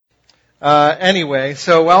Anyway,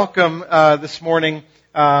 so welcome this morning.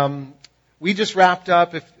 We just wrapped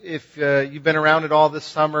up, if you've been around at all this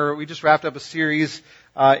summer, we just wrapped up a series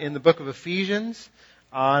in the book of Ephesians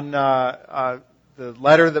on the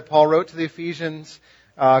letter that Paul wrote to the Ephesians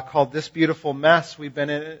called This Beautiful Mess. We've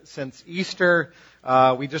been in it since Easter.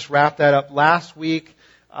 We just wrapped that up last week.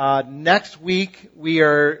 Next week, we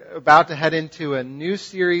are about to head into a new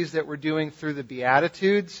series that we're doing through the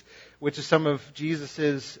Beatitudes, which is some of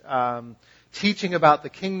Jesus's teaching about the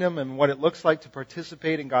kingdom and what it looks like to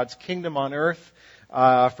participate in God's kingdom on earth.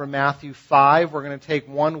 From Matthew 5, we're going to take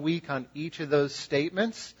 1 week on each of those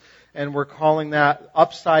statements, and we're calling that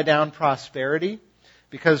upside down prosperity,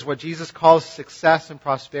 because what Jesus calls success and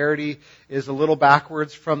prosperity is a little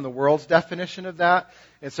backwards from the world's definition of that.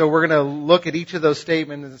 And so we're going to look at each of those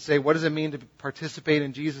statements and say, what does it mean to participate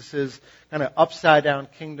in Jesus' kind of upside down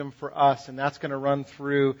kingdom for us? And that's going to run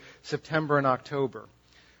through September and October.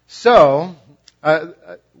 So,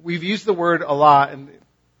 we've used the word a lot, and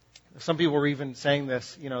some people were even saying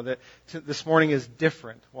this, that this morning is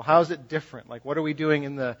different. Well, how is it different? Like, what are we doing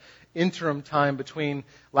in the interim time between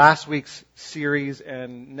last week's series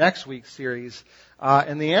and next week's series?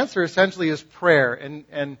 And the answer essentially is prayer.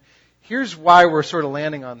 And here's why we're sort of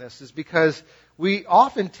landing on this, is because we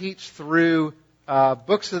often teach through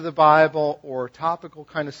books of the Bible or topical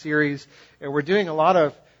kind of series, and we're doing a lot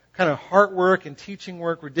of kind of heart work and teaching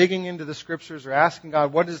work. We're digging into the scriptures. We're asking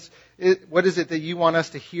God, what is it that you want us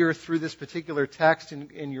to hear through this particular text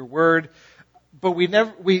in your word? But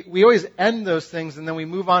we always end those things, and then we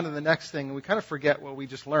move on to the next thing, and we kind of forget what we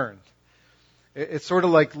just learned. It's sort of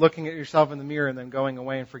like looking at yourself in the mirror and then going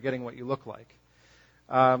away and forgetting what you look like.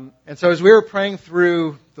 And so as we were praying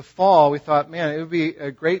through the fall, we thought, man, it would be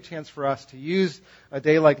a great chance for us to use a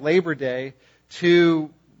day like Labor Day to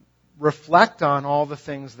reflect on all the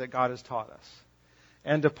things that God has taught us,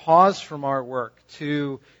 and to pause from our work,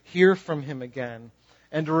 to hear from Him again,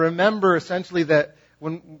 and to remember essentially that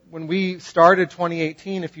when we started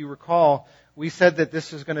 2018, if you recall, we said that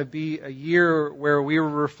this was going to be a year where we were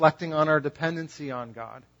reflecting on our dependency on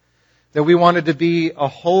God, that we wanted to be a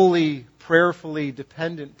holy, prayerfully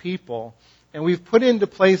dependent people, and we've put into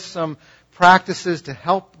place some practices to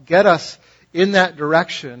help get us in that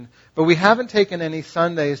direction, but we haven't taken any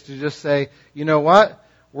Sundays to just say, you know what,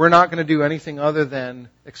 we're not going to do anything other than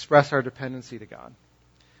express our dependency to God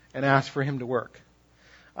and ask for Him to work.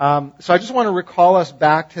 So I just want to recall us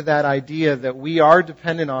back to that idea that we are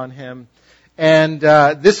dependent on Him, and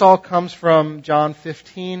this all comes from John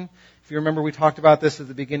 15. If you remember, we talked about this at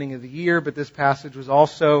the beginning of the year, but this passage was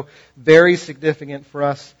also very significant for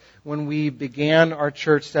us when we began our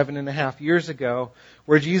church 7.5 years ago,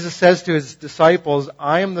 where Jesus says to His disciples,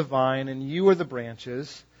 I am the vine and you are the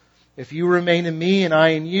branches. If you remain in me and I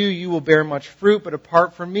in you, you will bear much fruit, but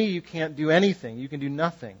apart from me, you can't do anything. You can do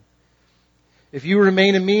nothing. If you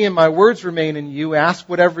remain in me and my words remain in you, ask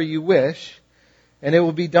whatever you wish, and it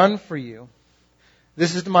will be done for you.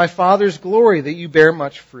 This is to my Father's glory that you bear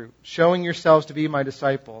much fruit, showing yourselves to be my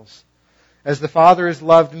disciples. As the Father has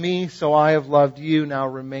loved me, so I have loved you. Now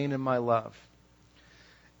remain in my love.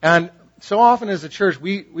 And so often as a church,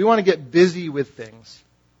 we want to get busy with things.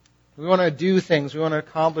 We want to do things. We want to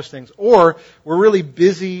accomplish things. Or we're really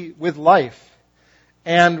busy with life.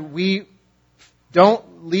 And we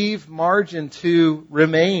don't leave margin to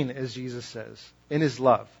remain, as Jesus says, in His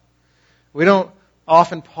love. We don't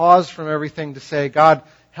often pause from everything to say, God,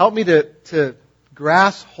 help me to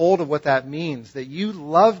grasp hold of what that means, that you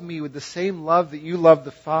love me with the same love that you love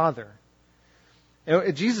the Father.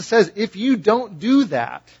 Jesus says, if you don't do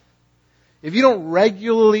that, if you don't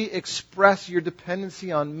regularly express your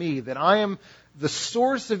dependency on me, that I am the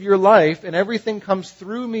source of your life and everything comes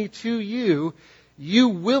through me to you, you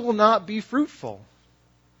will not be fruitful.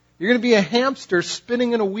 You're going to be a hamster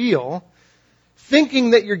spinning in a wheel,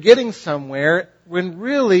 thinking that you're getting somewhere when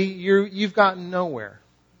really you've gotten nowhere.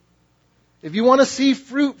 If you want to see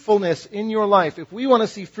fruitfulness in your life, if we want to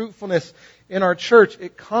see fruitfulness in our church,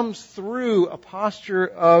 it comes through a posture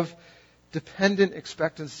of dependent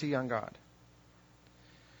expectancy on God.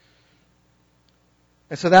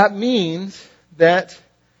 And so that means that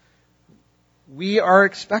we are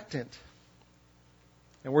expectant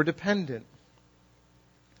and we're dependent.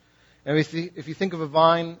 And if you think of a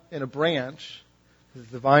vine and a branch,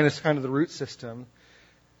 the vine is kind of the root system.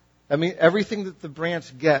 I mean, everything that the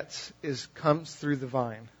branch gets comes through the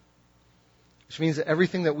vine, which means that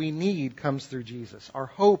everything that we need comes through Jesus. Our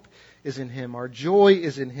hope is in Him. Our joy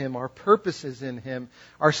is in Him. Our purpose is in Him.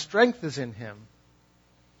 Our strength is in Him.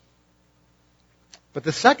 But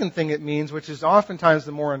the second thing it means, which is oftentimes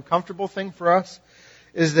the more uncomfortable thing for us,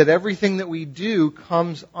 is that everything that we do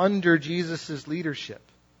comes under Jesus' leadership.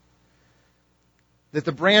 That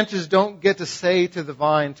the branches don't get to say to the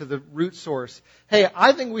vine, to the root source, hey,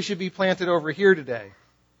 I think we should be planted over here today.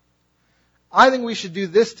 I think we should do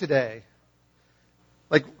this today.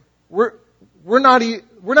 Like, we're not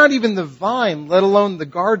even the vine, let alone the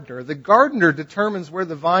gardener. The gardener determines where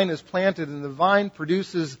the vine is planted, and the vine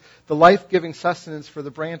produces the life-giving sustenance for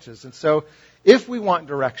the branches. And so, if we want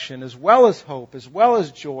direction, as well as hope, as well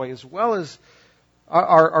as joy, as well as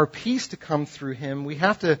our peace to come through Him, we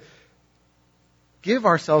have to give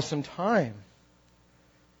ourselves some time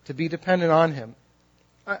to be dependent on Him.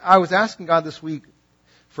 I was asking God this week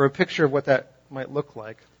for a picture of what that might look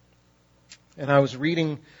like. And I was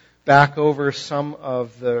reading back over some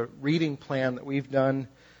of the reading plan that we've done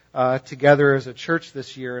together as a church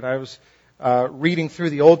this year. And I was reading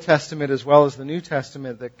through the Old Testament as well as the New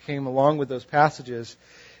Testament that came along with those passages.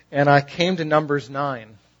 And I came to Numbers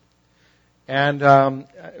 9. And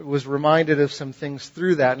was reminded of some things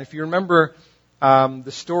through that. And if you remember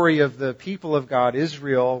the story of the people of God,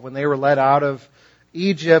 Israel, when they were led out of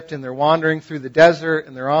Egypt and they're wandering through the desert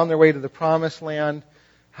and they're on their way to the promised land,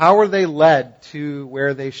 how were they led to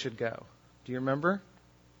where they should go? Do you remember?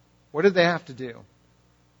 What did they have to do?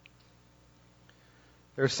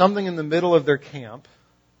 There's something in the middle of their camp.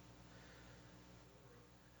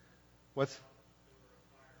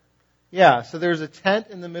 Yeah, so there's a tent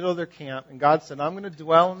in the middle of their camp, and God said, I'm going to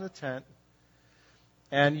dwell in the tent.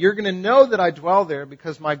 And you're going to know that I dwell there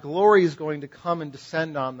because my glory is going to come and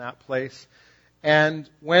descend on that place. And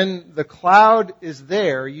when the cloud is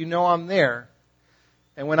there, you know I'm there.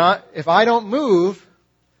 And if I don't move,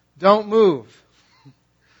 don't move.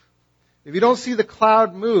 If you don't see the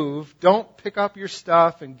cloud move, don't pick up your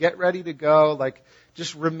stuff and get ready to go. Like,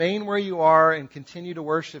 just remain where you are and continue to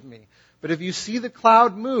worship me. But if you see the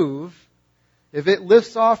cloud move, if it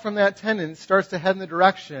lifts off from that tent and starts to head in the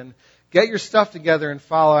direction, get your stuff together and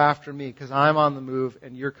follow after me because I'm on the move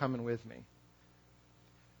and you're coming with me.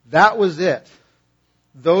 That was it.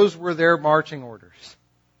 Those were their marching orders.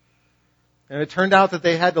 And it turned out that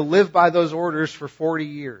they had to live by those orders for 40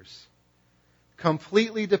 years.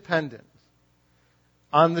 Completely dependent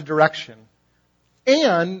on the direction.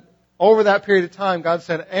 And over that period of time, God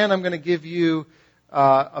said, and I'm going to give you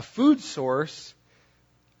a food source,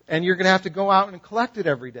 and you're going to have to go out and collect it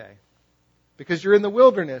every day. Because you're in the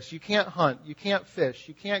wilderness. You can't hunt. You can't fish.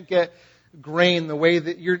 You can't get grain the way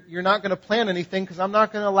that you're not going to plant anything because I'm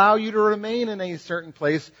not going to allow you to remain in a certain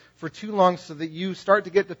place for too long so that you start to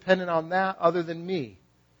get dependent on that other than me.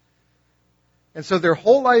 And so their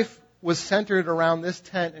whole life was centered around this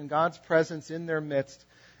tent and God's presence in their midst.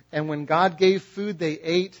 And when God gave food, they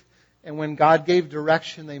ate. And when God gave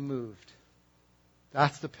direction, they moved.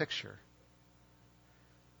 That's the picture.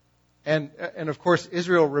 And of course,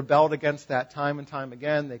 Israel rebelled against that time and time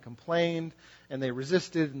again. They complained and they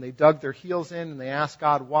resisted and they dug their heels in and they asked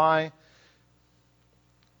God why.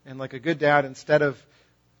 And like a good dad, instead of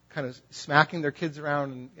kind of smacking their kids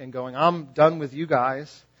around and going, I'm done with you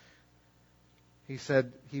guys, he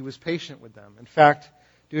said he was patient with them. In fact,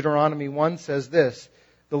 Deuteronomy 1 says this,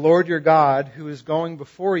 the Lord your God, who is going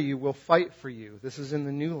before you, will fight for you. This is in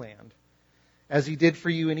the new land. As he did for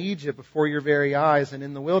you in Egypt before your very eyes and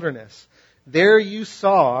in the wilderness. There you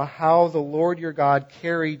saw how the Lord your God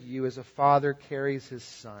carried you as a father carries his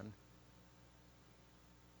son.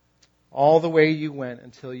 All the way you went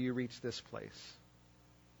until you reached this place.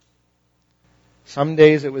 Some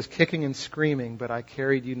days it was kicking and screaming, but I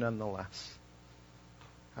carried you nonetheless.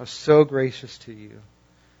 I was so gracious to you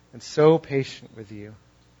and so patient with you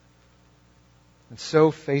and so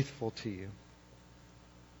faithful to you.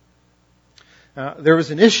 There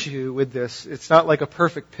was an issue with this. It's not like a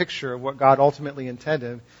perfect picture of what God ultimately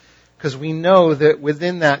intended, because we know that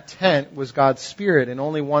within that tent was God's Spirit, and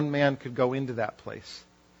only one man could go into that place.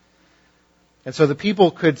 And so the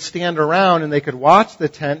people could stand around and they could watch the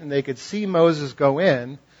tent and they could see Moses go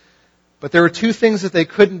in, but there were two things that they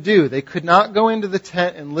couldn't do. They could not go into the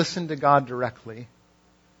tent and listen to God directly,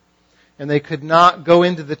 and they could not go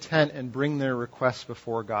into the tent and bring their requests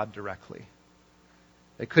before God directly.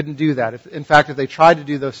 They couldn't do that. In fact, if they tried to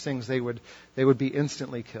do those things, they would be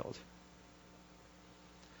instantly killed.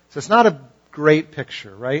 So it's not a great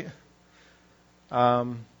picture, right?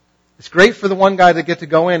 It's great for the one guy to get to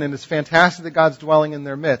go in, and it's fantastic that God's dwelling in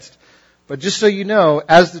their midst. But just so you know,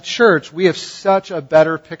 as the church, we have such a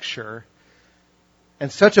better picture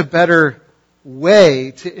and such a better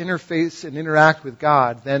way to interface and interact with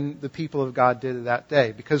God than the people of God did that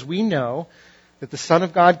day. Because we know that the Son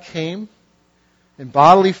of God came In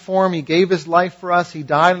bodily form, He gave His life for us. He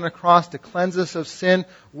died on the cross to cleanse us of sin.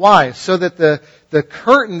 Why? So that the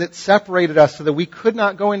curtain that separated us so that we could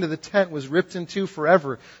not go into the tent was ripped in two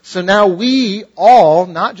forever. So now we all,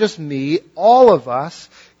 not just me, all of us,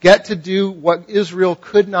 get to do what Israel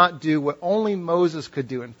could not do, what only Moses could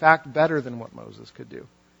do. In fact, better than what Moses could do.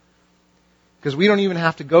 Because we don't even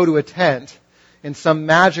have to go to a tent in some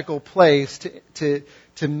magical place to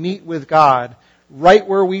meet with God. Right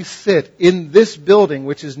where we sit in this building,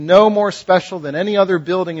 which is no more special than any other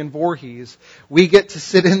building in Voorhees, we get to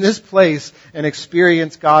sit in this place and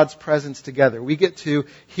experience God's presence together. We get to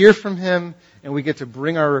hear from Him and we get to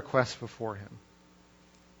bring our requests before Him.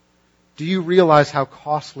 Do you realize how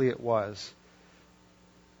costly it was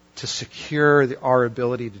to secure our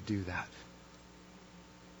ability to do that?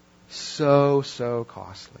 So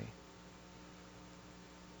costly.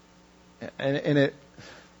 And it,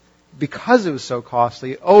 because it was so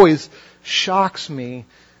costly, it always shocks me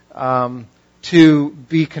to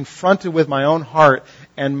be confronted with my own heart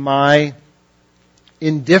and my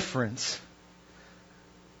indifference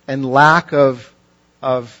and lack of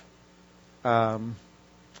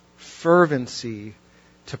fervency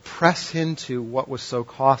to press into what was so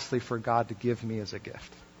costly for God to give me as a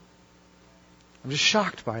gift. I'm just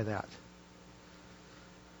shocked by that.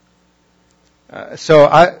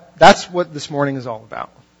 That's what this morning is all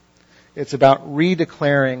about. It's about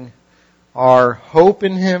redeclaring our hope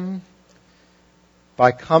in Him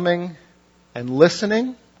by coming and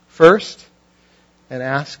listening first and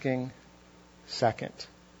asking second.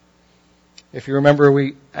 If you remember,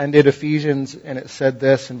 we ended Ephesians and it said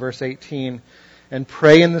this in verse 18, and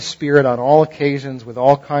pray in the Spirit on all occasions with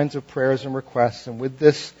all kinds of prayers and requests, and with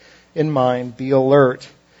this in mind, be alert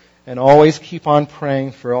and always keep on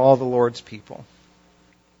praying for all the Lord's people.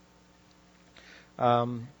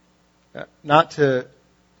 Not to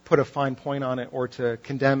put a fine point on it or to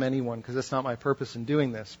condemn anyone, because that's not my purpose in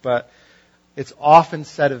doing this, but it's often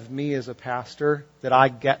said of me as a pastor that I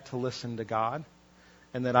get to listen to God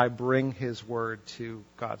and that I bring His Word to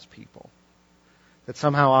God's people. That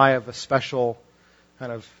somehow I have a special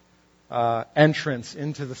kind of entrance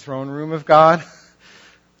into the throne room of God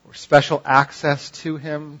or special access to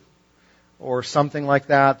Him or something like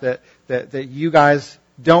that you guys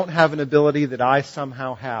don't have an ability that I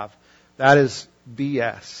somehow have. That is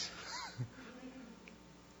BS.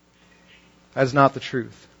 That is not the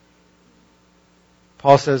truth.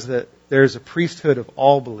 Paul says that there is a priesthood of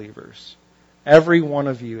all believers. Every one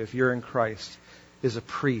of you, if you're in Christ, is a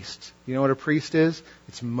priest. You know what a priest is?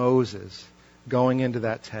 It's Moses going into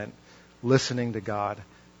that tent, listening to God,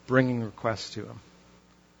 bringing requests to Him.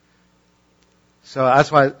 So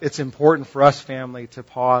that's why it's important for us, family, to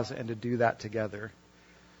pause and to do that together.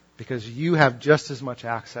 Because you have just as much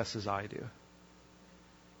access as I do.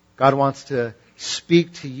 God wants to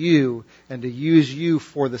speak to you and to use you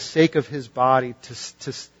for the sake of His body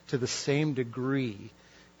to the same degree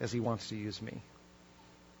as He wants to use me.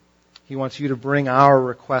 He wants you to bring our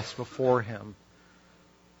requests before Him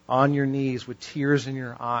on your knees with tears in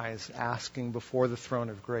your eyes, asking before the throne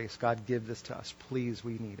of grace, God, give this to us. Please,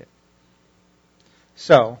 we need it.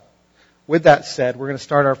 So, with that said, we're going to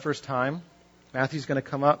start our first time. Matthew's going to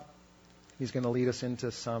come up. He's going to lead us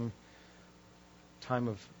into some time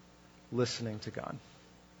of listening to God.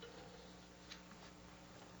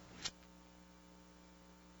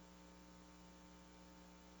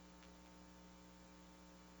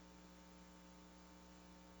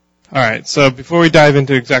 All right, so before we dive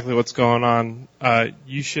into exactly what's going on,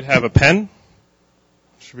 you should have a pen. There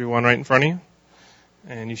should be one right in front of you.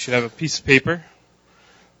 And you should have a piece of paper.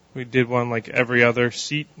 We did one like every other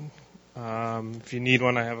seat. If you need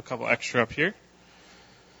one, I have a couple extra up here.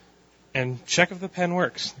 And check if the pen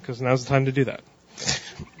works, because now's the time to do that.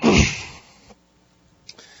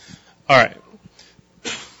 All right.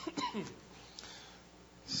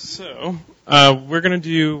 So, we're going to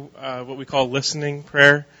do what we call listening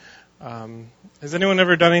prayer. Has anyone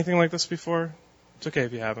ever done anything like this before? It's okay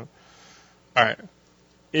if you haven't. All right.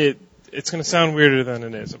 It's going to sound weirder than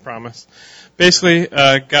it is, I promise. Basically,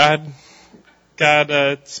 God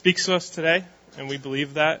speaks to us today, and we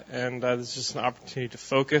believe that, and this is just an opportunity to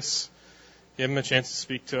focus, give Him a chance to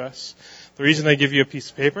speak to us. The reason I give you a piece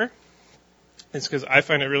of paper is because I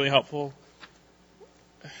find it really helpful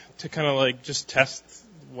to kind of like just test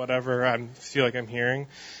whatever I feel like I'm hearing,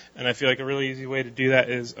 and I feel like a really easy way to do that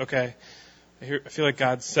is, okay, I feel like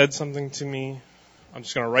God said something to me, I'm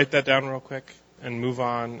just going to write that down real quick and move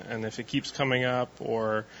on, and if it keeps coming up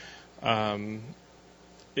or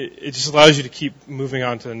it just allows you to keep moving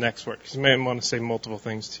on to the next word, because he may want to say multiple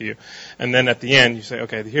things to you. And then at the end, you say,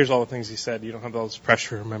 okay, here's all the things he said. You don't have all this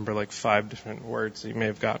pressure to remember like 5 different words that you may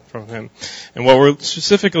have got from him. And what we're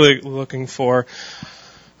specifically looking for,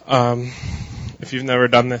 if you've never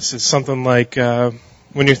done this, is something like when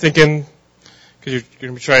you're thinking, because you're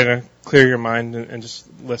going to be trying to clear your mind and just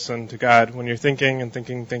listen to God. When you're thinking and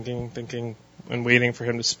thinking and waiting for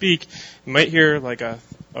him to speak, you might hear like a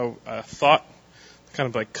thought kind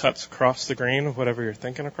of like cuts across the grain of whatever you're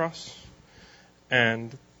thinking across.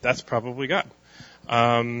 And that's probably God.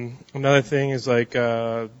 Another thing is like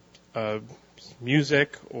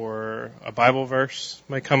music or a Bible verse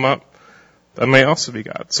might come up. That might also be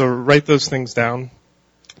God. So write those things down.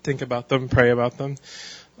 Think about them. Pray about them.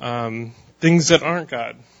 Things that aren't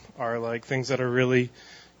God are like things that are really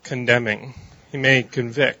condemning. He may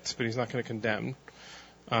convict, but he's not going to condemn.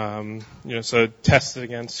 So test it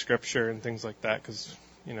against Scripture and things like that, because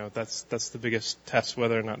that's the biggest test,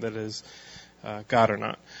 whether or not that is God or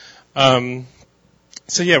not. We're going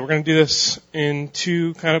to do this in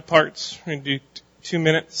 2 kind of parts. We're going to do 2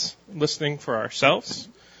 minutes listening for ourselves,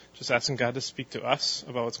 just asking God to speak to us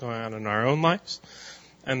about what's going on in our own lives,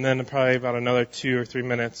 and then probably about another 2 or 3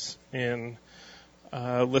 minutes in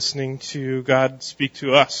listening to God speak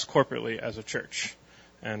to us corporately as a church.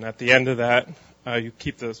 And at the end of that, you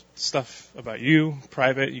keep the stuff about you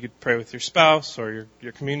private. You could pray with your spouse or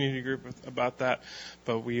your community group about that.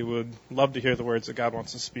 But we would love to hear the words that God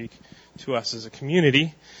wants to speak to us as a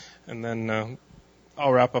community. And then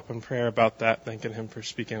I'll wrap up in prayer about that, thanking him for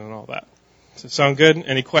speaking and all that. Does it sound good?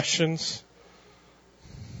 Any questions?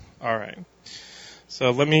 All right.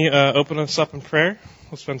 So let me open us up in prayer.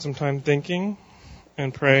 We'll spend some time thinking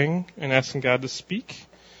and praying and asking God to speak.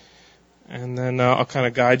 And then I'll kind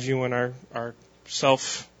of guide you when our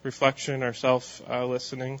self-reflection, our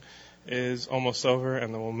self-listening is almost over,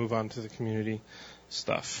 and then we'll move on to the community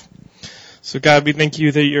stuff. So God, we thank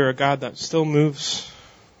you that you're a God that still moves,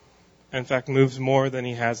 in fact, moves more than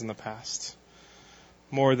he has in the past,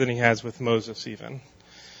 more than he has with Moses even.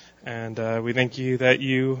 And we thank you that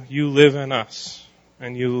you live in us,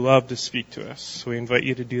 and you love to speak to us. So we invite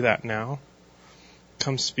you to do that now.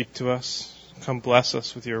 Come speak to us. Come bless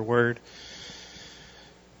us with your word.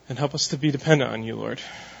 And help us to be dependent on you, Lord.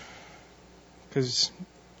 Because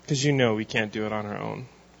you know we can't do it on our own.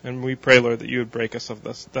 And we pray, Lord, that you would break us of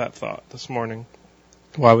that thought this morning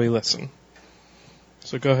while we listen.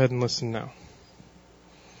 So go ahead and listen now.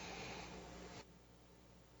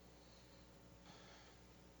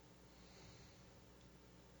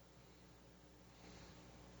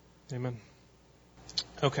 Amen.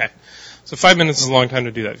 Okay. So 5 minutes is a long time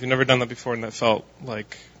to do that. If you've never done that before and that felt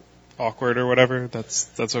like awkward or whatever,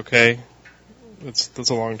 that's okay. That's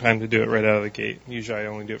a long time to do it right out of the gate. Usually I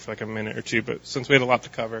only do it for like a minute or 2, but since we had a lot to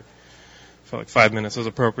cover, I felt like 5 minutes was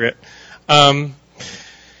appropriate. So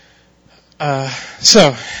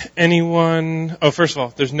anyone, first of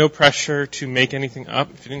all, there's no pressure to make anything up.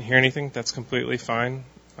 If you didn't hear anything, that's completely fine.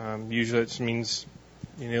 Usually it just means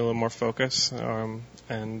you need a little more focus,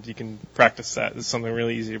 and you can practice that. It's something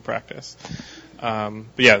really easy to practice.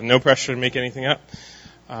 No pressure to make anything up.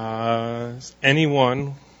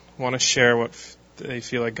 Anyone want to share what they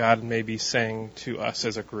feel like God may be saying to us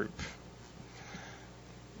as a group?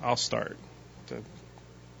 I'll start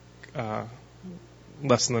to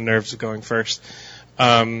lessen the nerves of going first.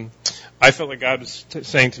 I felt like God was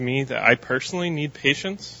saying to me that I personally need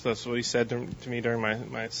patience. That's what he said to me during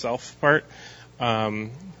my self part.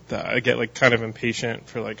 That I get like kind of impatient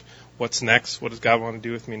for like, what's next? What does God want to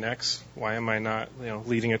do with me next? Why am I not,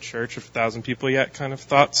 leading a church of 1,000 people yet? Kind of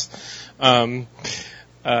thoughts. And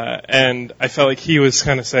I felt like he was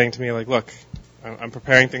kind of saying to me, like, look, I'm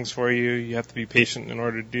preparing things for you. You have to be patient in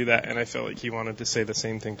order to do that. And I felt like he wanted to say the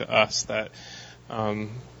same thing to us, that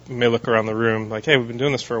we may look around the room like, hey, we've been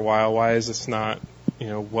doing this for a while. Why is this not,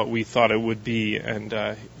 what we thought it would be? And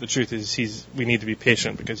the truth is we need to be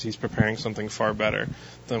patient because he's preparing something far better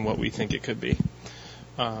than what we think it could be.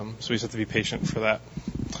 So we just have to be patient for that.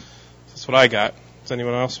 That's what I got. Does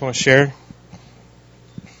anyone else want to share?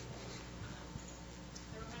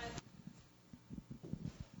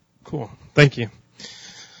 Cool. Thank you.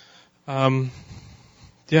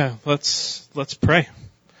 Let's pray.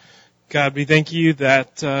 God, we thank you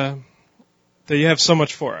that you have so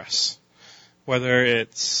much for us, whether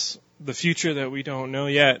it's the future that we don't know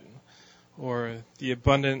yet, or the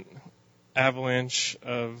abundant avalanche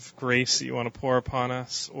of grace that you want to pour upon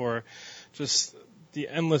us, or just the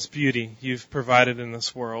endless beauty you've provided in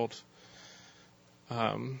this world. We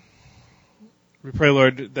pray,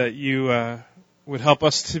 Lord, that you would help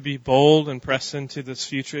us to be bold and press into this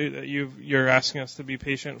future that you're asking us to be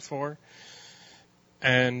patient for,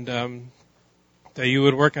 and that you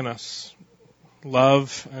would work in us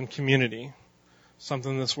love and community,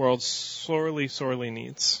 something this world sorely, sorely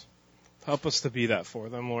needs. Help us to be that for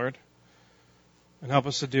them, Lord, and help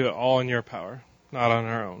us to do it all in your power, not on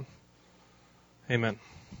our own. Amen.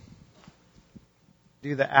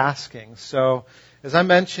 Do the asking. So, as I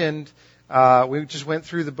mentioned, we just went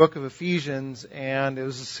through the book of Ephesians, and it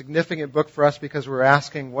was a significant book for us because we were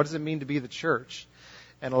asking, what does it mean to be the church?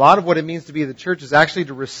 And a lot of what it means to be the church is actually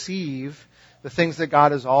to receive the things that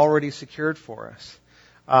God has already secured for us,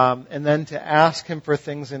 and then to ask Him for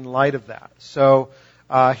things in light of that. So,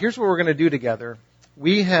 here's what we're going to do together.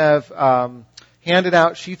 We have handed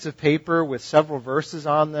out sheets of paper with several verses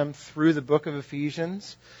on them through the book of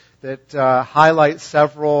Ephesians that highlight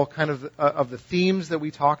several kind of the themes that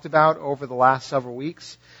we talked about over the last several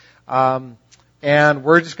weeks. And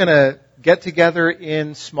we're just going to get together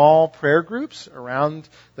in small prayer groups around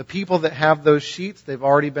the people that have those sheets. They've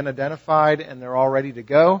already been identified and they're all ready to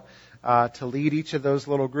go to lead each of those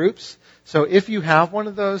little groups. So if you have one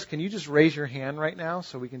of those, can you just raise your hand right now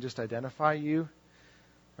so we can just identify you?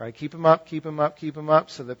 All right, keep them up, keep them up, keep them up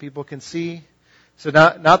so that people can see. So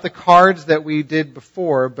not the cards that we did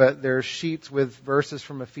before, but there's sheets with verses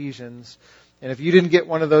from Ephesians. And if you didn't get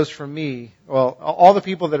one of those from me, well, all the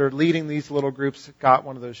people that are leading these little groups got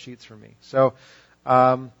one of those sheets from me. So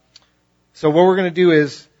what we're going to do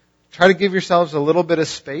is try to give yourselves a little bit of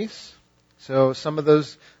space. So some of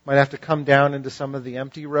those might have to come down into some of the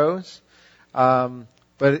empty rows.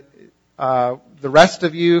 But the rest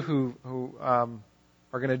of you who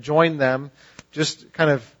are going to join them, just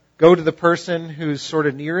kind of go to the person who's sort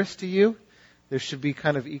of nearest to you. There should be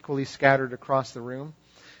kind of equally scattered across the room.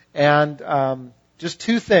 And just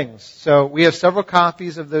two things. So we have several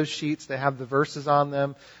copies of those sheets that have the verses on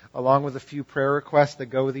them, along with a few prayer requests that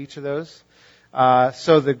go with each of those.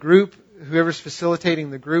 So the group, whoever's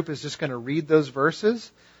facilitating the group, is just going to read those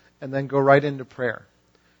verses and then go right into prayer.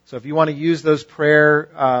 So if you want to use those prayer,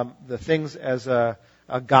 the things as a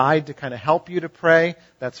guide to kind of help you to pray,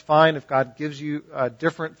 that's fine. If God gives you a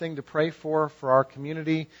different thing to pray for our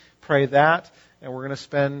community, pray that. And we're going to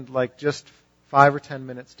spend like just 5 or 10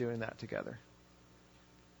 minutes doing that together.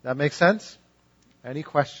 That make sense? Any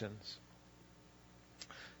questions?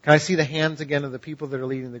 Can I see the hands again of the people that are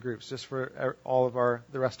leading the groups, just for all of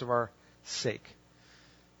the rest of our sake?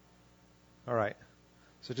 All right.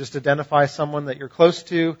 So just identify someone that you're close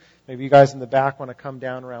to. Maybe you guys in the back want to come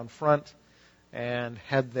down around front and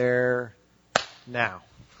head there now.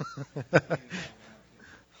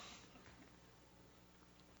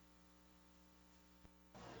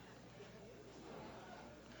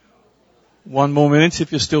 One more minute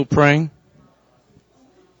if you're still praying.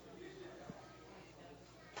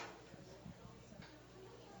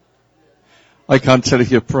 I can't tell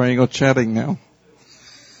if you're praying or chatting now.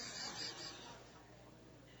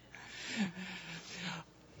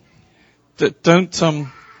 Don't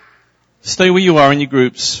stay where you are in your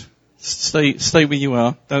groups. Stay where you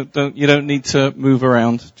are. You don't need to move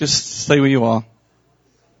around. Just stay where you are.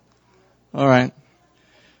 All right.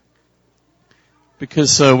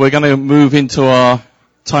 Because we're going to move into our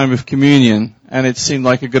time of communion, and it seemed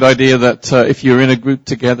like a good idea that if you're in a group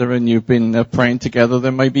together and you've been praying together,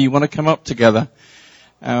 then maybe you want to come up together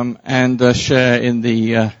and share in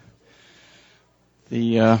the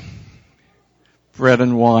bread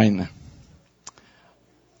and wine.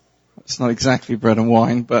 It's not exactly bread and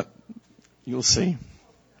wine, but you'll see.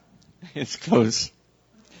 It's close.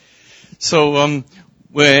 So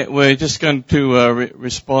we're just going to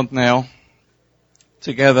respond now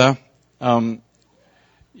together.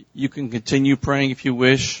 You can continue praying if you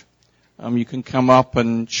wish. You can come up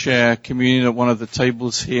and share communion at one of the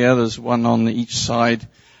tables here. There's one on each side,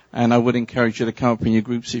 and I would encourage you to come up in your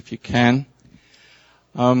groups if you can.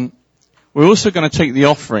 We're also going to take the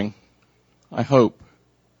offering, I hope.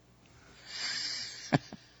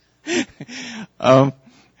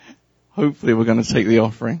 Hopefully we're going to take the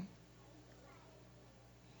offering.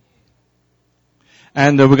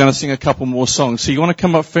 And we're going to sing a couple more songs. So you want to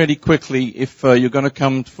come up fairly quickly if you're going to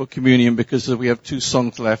come for communion, because we have 2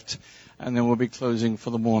 songs left, and then we'll be closing for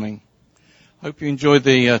the morning. Hope you enjoyed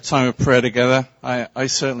the time of prayer together. I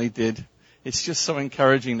certainly did. It's just so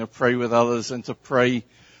encouraging to pray with others and to pray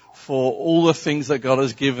for all the things that God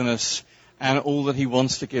has given us and all that He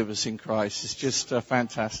wants to give us in Christ. It's just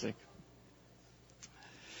fantastic.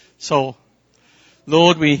 So,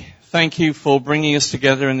 Lord, we thank you for bringing us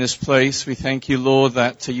together in this place. We thank you, Lord,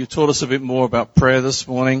 that you taught us a bit more about prayer this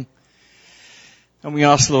morning. And we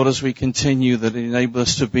ask, Lord, as we continue, that it enable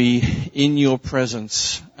us to be in your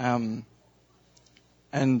presence and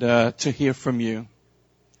to hear from you.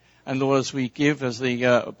 And Lord, as we give, as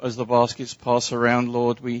the baskets pass around,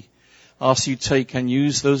 Lord, we ask you take and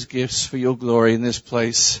use those gifts for your glory in this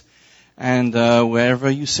place and wherever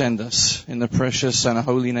you send us, in the precious and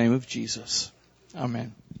holy name of Jesus.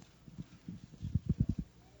 Amen.